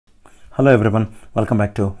Hello everyone, welcome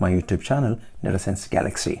back to my YouTube channel Data Science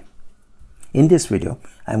Galaxy. In this video,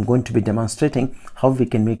 I am going to be demonstrating how we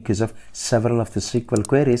can make use of several of the SQL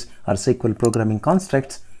queries or SQL programming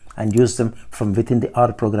constructs and use them from within the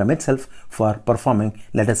R program itself for performing,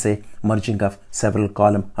 let us say, merging of several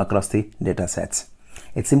columns across the data sets.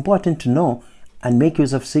 It's important to know and make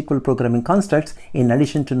use of SQL programming constructs in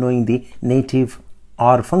addition to knowing the native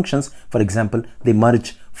R functions, for example, the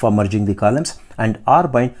merge for merging the columns and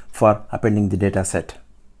rbind for appending the data set.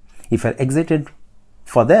 If you're excited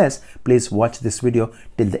for this, please watch this video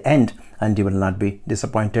till the end and you will not be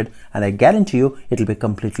disappointed, and I guarantee you it will be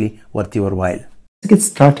completely worth your while. Let's get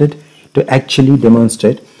started to actually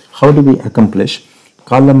demonstrate how do we accomplish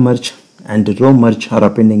column merge and row merge or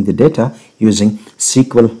appending the data using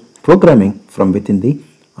SQL programming from within the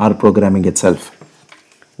R programming itself.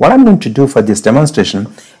 What I'm going to do for this demonstration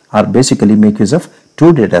are basically make use of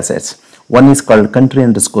two data sets. One is called country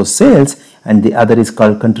underscore sales and the other is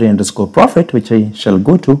called country underscore profit, which I shall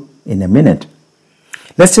go to in a minute.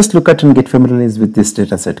 Let's just look at and get familiarized with this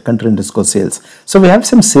data set, country underscore sales. So we have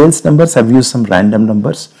some sales numbers. I've used some random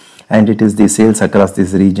numbers and it is the sales across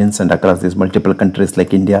these regions and across these multiple countries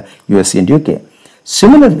like India, USA and UK.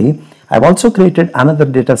 Similarly, I've also created another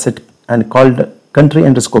data set and called country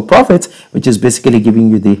underscore profits, which is basically giving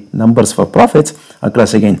you the numbers for profits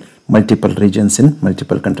across again multiple regions in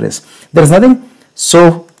multiple countries. There is nothing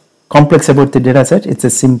so complex about the data set. It's a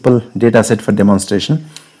simple data set for demonstration.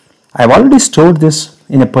 I've already stored this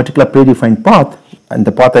in a particular predefined path, and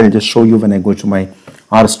the path I'll just show you when I go to my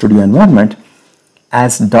RStudio environment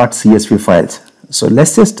as .csv files. So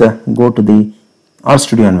let's just go to the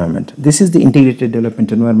RStudio environment. This is the integrated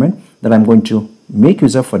development environment that I'm going to make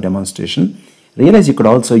use of for demonstration. Realize you could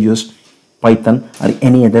also use Python or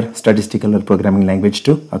any other statistical or programming language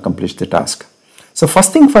to accomplish the task. So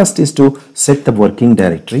first thing first is to set the working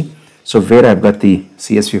directory. So where I've got the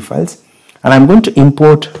CSV files, and I'm going to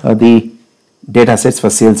import the data sets for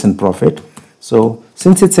sales and profit. So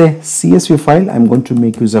since it's a CSV file, I'm going to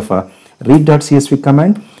make use of a read.csv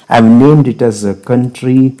command. I've named it as a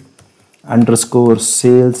country underscore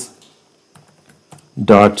sales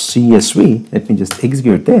 .csv. Let me just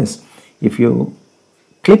execute this. If you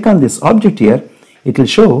click on this object here, it will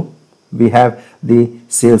show we have the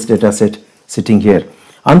sales data set sitting here.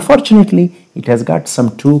 Unfortunately, it has got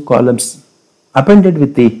some two columns appended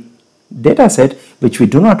with the data set which we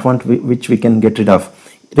do not want, which we can get rid of.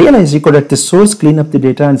 Realize you could at the source clean up the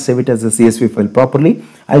data and save it as a CSV file properly.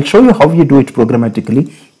 I'll show you how you do it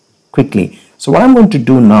programmatically quickly. So what I'm going to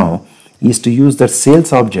do now is to use the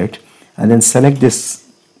sales object and then select this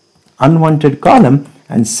unwanted column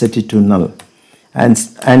and set it to null.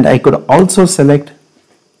 And I could also select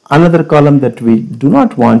another column that we do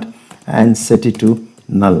not want and set it to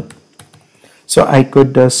null. So I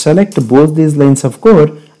could select both these lines of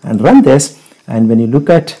code and run this, and when you look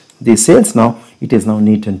at the sales now, it is now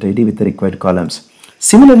neat and tidy with the required columns.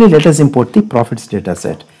 Similarly, let us import the profits data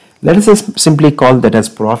set. Let us just simply call that as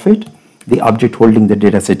profit, the object holding the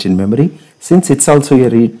data set in memory. Since it's also a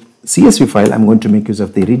CSV file, I'm going to make use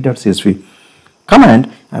of the read.csv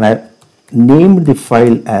command, and I named the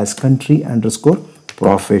file as country underscore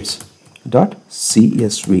profits.csv.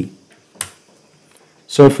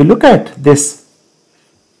 So if you look at this,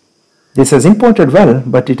 this has imported well,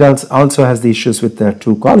 but it also has the issues with the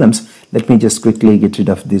two columns. Let me just quickly get rid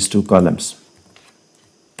of these two columns.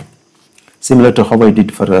 Similar to how I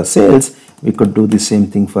did for sales, we could do the same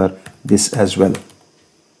thing for this as well.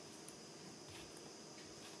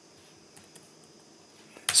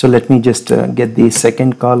 So let me just get the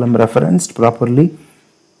second column referenced properly,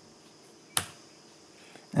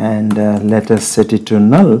 and let us set it to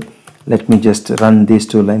null. Let me just run these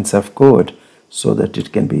two lines of code so that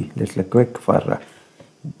it can be a little quick for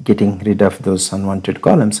getting rid of those unwanted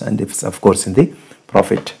columns, and it's of course in the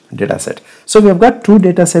profit data set. So we have got two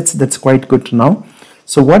data sets. That's quite good now.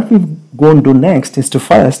 So what we go and do next is to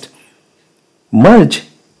first merge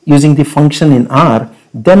using the function in R,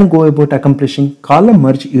 then go about accomplishing column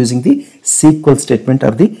merge using the SQL statement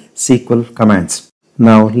or the SQL commands.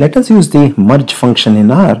 Now let us use the merge function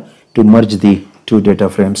in R to merge the two data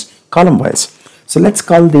frames column wise. So let's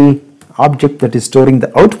call the object that is storing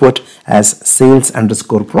the output as sales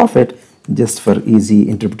underscore profit, just for easy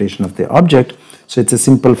interpretation of the object. So it's a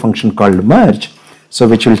simple function called merge, so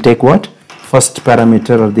which will take what? First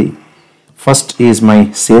parameter, or the first is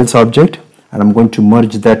my sales object, and I'm going to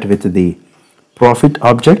merge that with the profit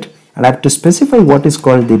object, and I have to specify what is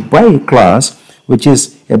called the by class, which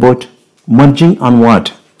is about merging on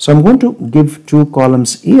what. So I'm going to give two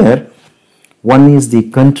columns here. One is the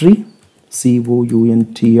country,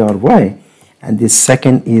 COUNTRY, and the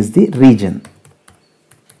second is the region.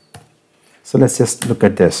 So let's just look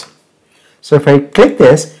at this. So if I click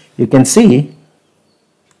this, you can see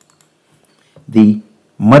the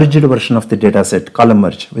merged version of the data set, column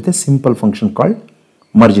merge, with a simple function called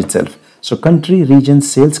merge itself. So country, region,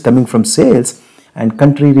 sales coming from sales, and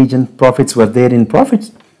country, region, profits were there in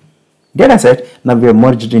profits data set. Now we have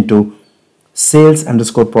merged into sales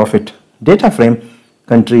underscore profit data frame.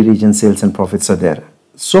 Country, region, sales and profits are there.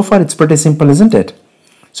 So far it's pretty simple, isn't it?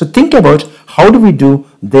 So think about how do we do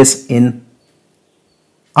this in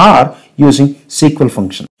R using SQL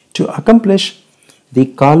function. To accomplish the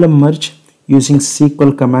column merge using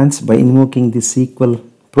SQL commands by invoking the SQL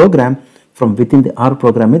program from within the R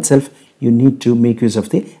program itself, you need to make use of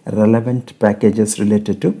the relevant packages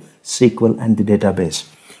related to SQL and the database.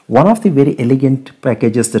 One of the very elegant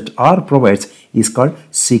packages that R provides is called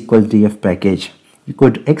SQL DF package. You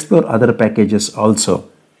could explore other packages also.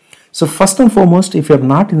 So first and foremost, if you have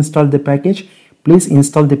not installed the package, please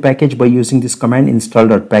install the package by using this command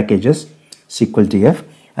install.packages SQL DF,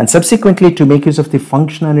 and subsequently to make use of the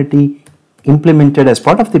functionality implemented as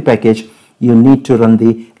part of the package, you need to run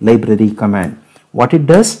the library command. What it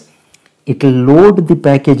does, it will load the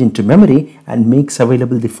package into memory and makes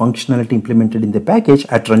available the functionality implemented in the package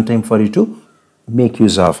at runtime for you to make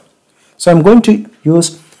use of. So I'm going to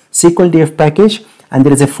use SQL DF package, and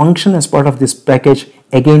there is a function as part of this package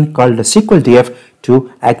again called the SQL DF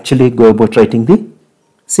to actually go about writing the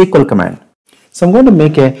SQL command. So I'm going to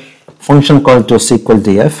make a function called to SQL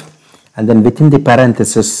DF, and then within the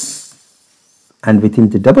parenthesis and within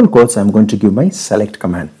the double quotes I'm going to give my select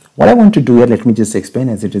command. What I want to do here, let me just explain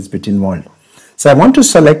as it is a bit involved. So I want to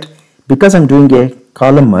select, because I'm doing a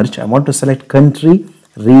column merge, I want to select country,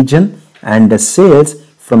 region and the sales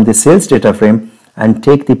from the sales data frame and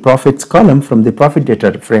take the profits column from the profit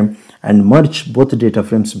data frame and merge both data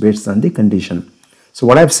frames based on the condition. So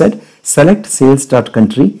what I've said, select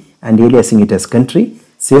sales.country and aliasing it as country,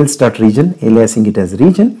 sales.region aliasing it as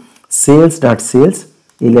region, sales.sales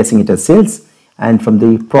aliasing it as sales, and from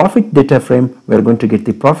the profit data frame we are going to get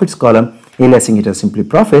the profits column aliasing it as simply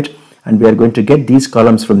profit, and we are going to get these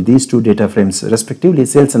columns from these two data frames respectively,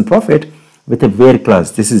 sales and profit, with a where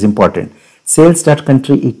clause. This is important.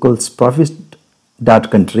 Sales.country equals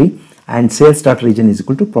profit.country and sales.region is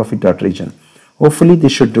equal to profit.region. Hopefully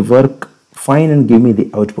this should work fine and give me the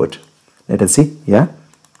output. Let us see. Yeah,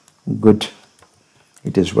 good,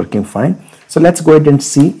 it is working fine. So let's go ahead and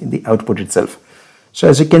see the output itself. So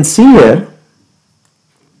as you can see here,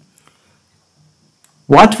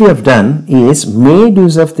 what we have done is made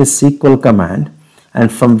use of the SQL command,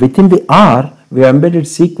 and from within the R we have embedded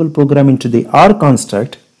SQL program into the R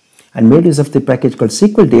construct and made use of the package called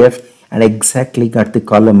SQL DF and exactly got the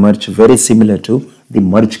column merge very similar to the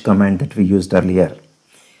merge command that we used earlier.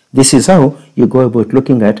 This is how you go about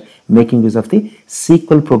looking at making use of the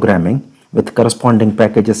SQL programming with corresponding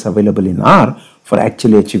packages available in R for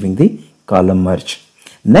actually achieving the column merge.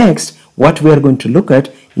 Next, what we are going to look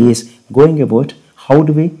at is going about how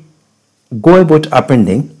do we go about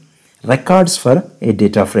appending records for a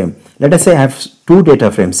data frame. Let us say I have two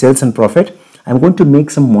data frames, sales and profit. I'm going to make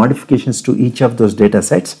some modifications to each of those data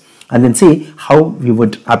sets and then see how we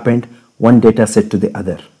would append one data set to the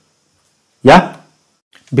other. Yeah?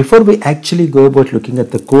 Before we actually go about looking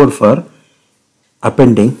at the code for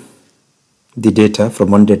appending the data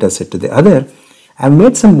from one data set to the other, I've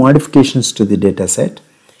made some modifications to the data set.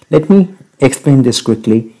 Let me explain this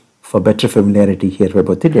quickly for better familiarity here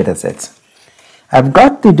about the data sets. I've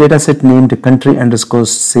got the data set named country underscore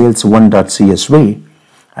sales1.csv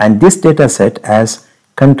and this data set as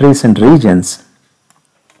countries and regions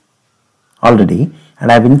already,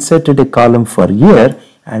 and I've inserted a column for year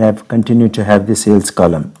and I've continued to have the sales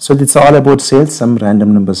column. So it's all about sales. Some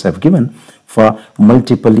random numbers I've given for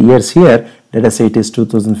multiple years here. Let us say it is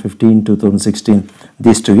 2015, 2016,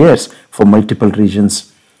 these 2 years for multiple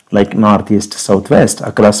regions like Northeast, Southwest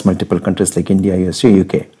across multiple countries like India, USA,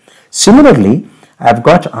 UK. Similarly, I've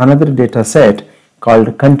got another data set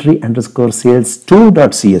called country underscore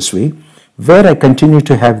sales2.csv where I continue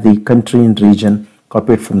to have the country and region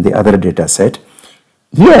copied from the other data set.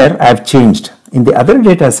 Here I've changed. In the other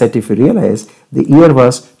data set, if you realize, the year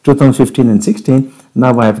was 2015 and 16.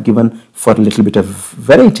 Now I have given for a little bit of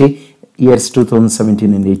variety years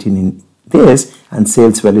 2017 and 18 in this, and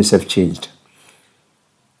sales values have changed.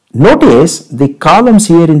 Notice the columns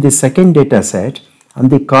here in the second data set and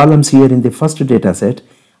the columns here in the first data set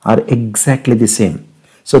are exactly the same.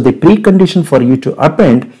 So the precondition for you to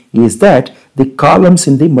append is that the columns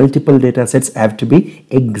in the multiple data sets have to be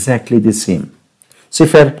exactly the same. So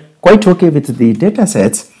if you're quite okay with the data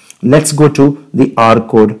sets, let's go to the R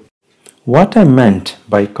code. What I meant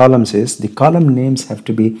by columns is the column names have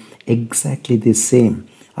to be exactly the same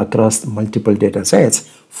across multiple data sets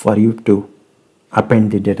for you to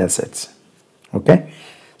append the data sets. Okay,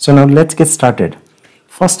 so now let's get started.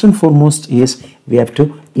 First and foremost is we have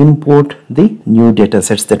to import the new data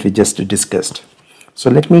sets that we just discussed.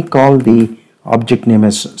 So let me call the object name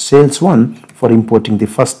as sales1 for importing the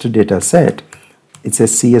first data set. It's a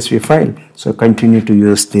CSV file, so continue to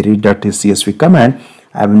use the read.csv command.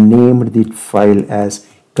 I've named the file as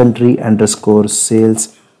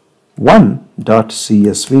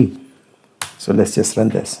country_sales1.csv. so let's just run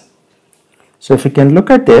this. So if you can look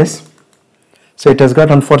at this, so it has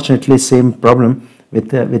got unfortunately same problem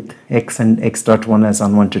with x and x.1 as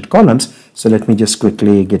unwanted columns. So let me just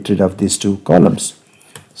quickly get rid of these two columns.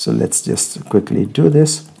 So let's just quickly do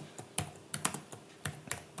this.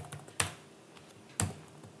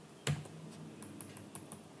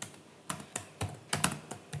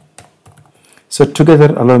 So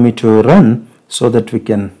together allow me to run so that we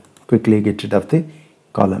can quickly get rid of the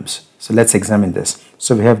columns. So let's examine this.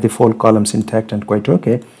 So we have the 4 columns intact and quite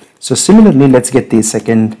okay. So similarly, let's get the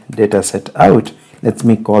second data set out. Let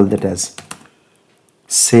me call that as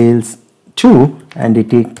sales2, and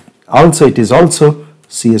it is also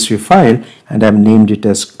CSV file, and I've named it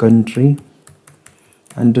as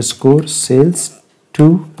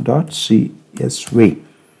country_sales2.csv.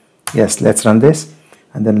 Yes, let's run this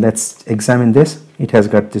and then let's examine this. It has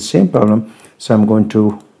got the same problem, so I'm going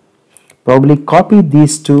to probably copy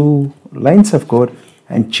these 2 lines of code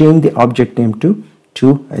and change the object name to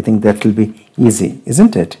 2. I think that will be easy,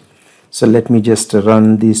 isn't it? So let me just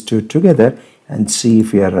run these 2 together and see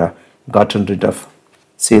if we are gotten rid of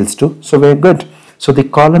sales2. So we're good. So the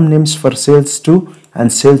column names for sales2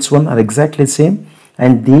 and sales1 are exactly the same,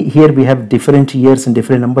 and here we have different years and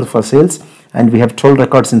different number for sales, and we have 12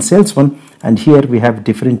 records in sales1, and here we have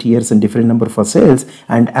different years and different number for sales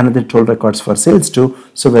and another 12 records for sales2.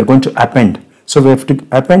 So we're going to append. So we have to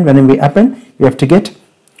append. When we append, we have to get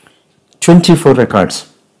 24 records.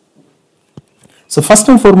 So first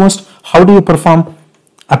and foremost, how do you perform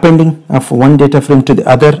appending of one data frame to the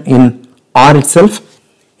other in R itself?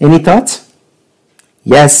 Any thoughts?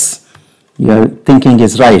 Yes, your thinking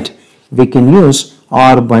is right. We can use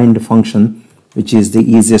rbind function, which is the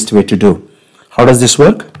easiest way to do. How does this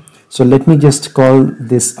work? So let me just call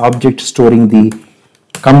this object storing the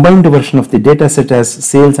combined version of the data set as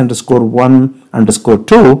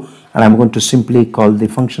sales_1_2, and I'm going to simply call the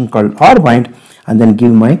function called rbind and then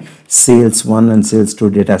give my sales1 and sales2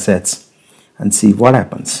 data sets and see what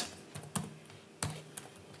happens.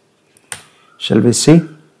 Shall we see?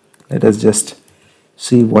 Let us just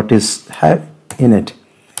see what is in it.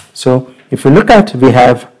 So if you look at, we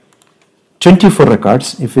have 24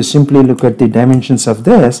 records. If you simply look at the dimensions of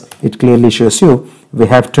this, it clearly shows you we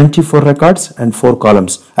have 24 records and 4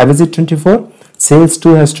 columns. I visit 24,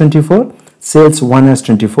 sales2 has 24, sales1 has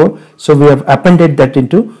 24. So we have appended that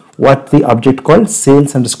into what the object called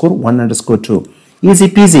sales_1_2. Easy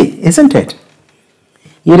peasy, isn't it?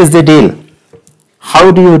 Here is the deal. How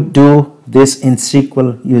do you do this in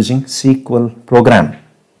SQL using SQL program?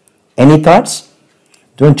 Any thoughts?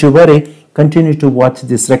 Don't you worry, continue to watch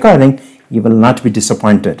this recording. You will not be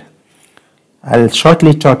disappointed. I'll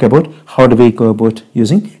shortly talk about how do we go about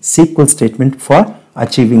using SQL statement for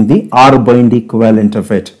achieving the rbind equivalent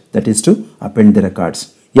of it, that is to append the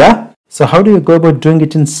records. Yeah? So how do you go about doing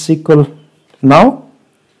it in SQL now?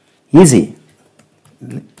 Easy.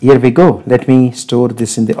 Here we go. Let me store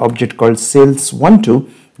this in the object called sales12,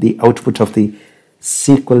 the output of the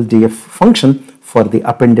SQL df function for the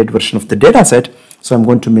appended version of the data set. So I'm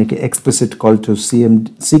going to make an explicit call to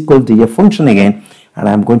SQL df function again, and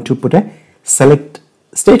I'm going to put a select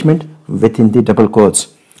statement within the double quotes.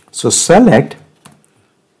 So select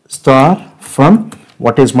star from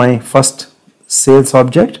what is my first sales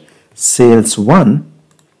object, sales1,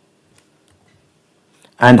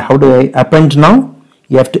 and how do I append now?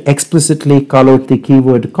 You have to explicitly call out the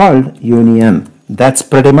keyword called union. That's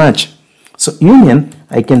pretty much. So union,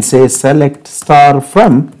 I can say select star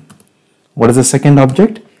from, what is the second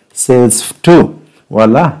object? Sales2.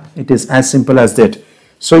 Voila, it is as simple as that.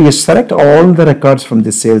 So you select all the records from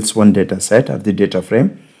the sales1 data set or the data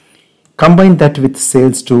frame, combine that with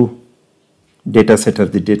sales2 data set or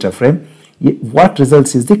the data frame. What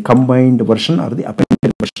results is the combined version or the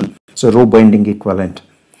appended version. So row binding equivalent,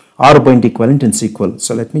 rbind equivalent in SQL.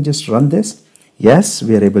 So let me just run this. Yes,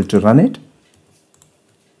 we are able to run it.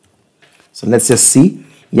 So let's just see.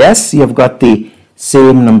 Yes, you have got the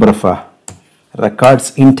same number of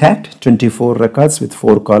records intact, 24 records with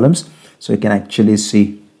 4 columns. So you can actually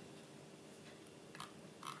see.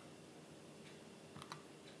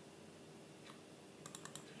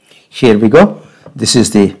 Here we go. This is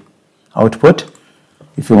the output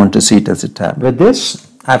if you want to see it as a tab. With this,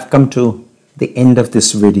 I've come to the end of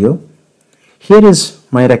this video. Here is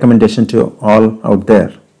my recommendation to all out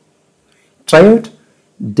there. Try out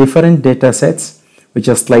different data sets which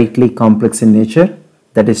are slightly complex in nature,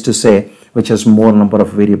 that is to say, which has more number of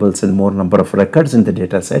variables and more number of records in the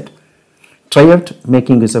data set. Try out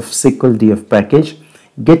making use of SQL DF package.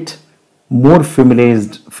 Get more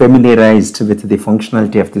familiarized with the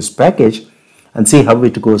functionality of this package and see how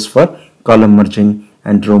it goes for column merging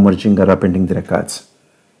and row merging or appending the records.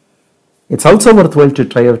 It's also worthwhile to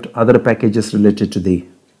try out other packages related to the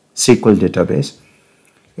SQL database.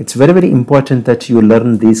 It's very, very important that you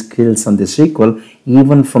learn these skills on the SQL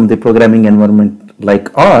even from the programming environment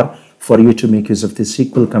like R for you to make use of the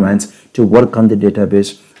SQL commands to work on the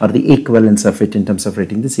database or the equivalence of it in terms of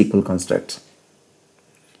writing the SQL constructs.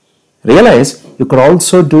 Realize you could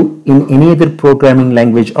also do in any other programming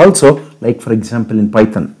language also, like for example in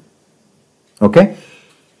Python. Okay?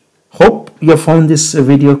 Hope you found this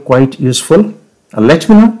video quite useful. Let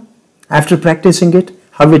me know after practicing it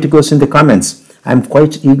how it goes in the comments. I'm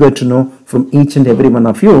quite eager to know from each and every one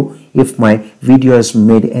of you if my video has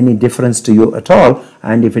made any difference to you at all,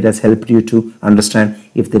 and if it has helped you to understand.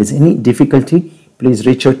 If there is any difficulty, please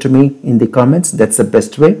reach out to me in the comments. That's the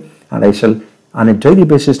best way, and I shall on a daily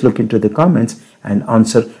basis look into the comments and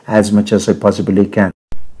answer as much as I possibly can.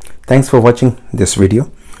 Thanks for watching this video.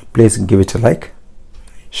 Please give it a like,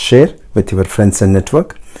 share with your friends and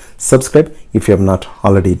network, subscribe if you have not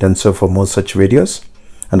already done so for more such videos,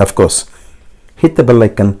 and of course hit the bell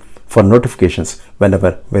icon for notifications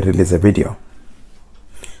whenever we release a video.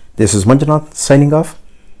 This is Manjunath signing off.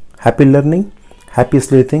 Happy learning, happy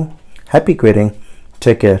sleuthing, happy querying.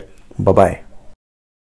 Take care. Bye-bye.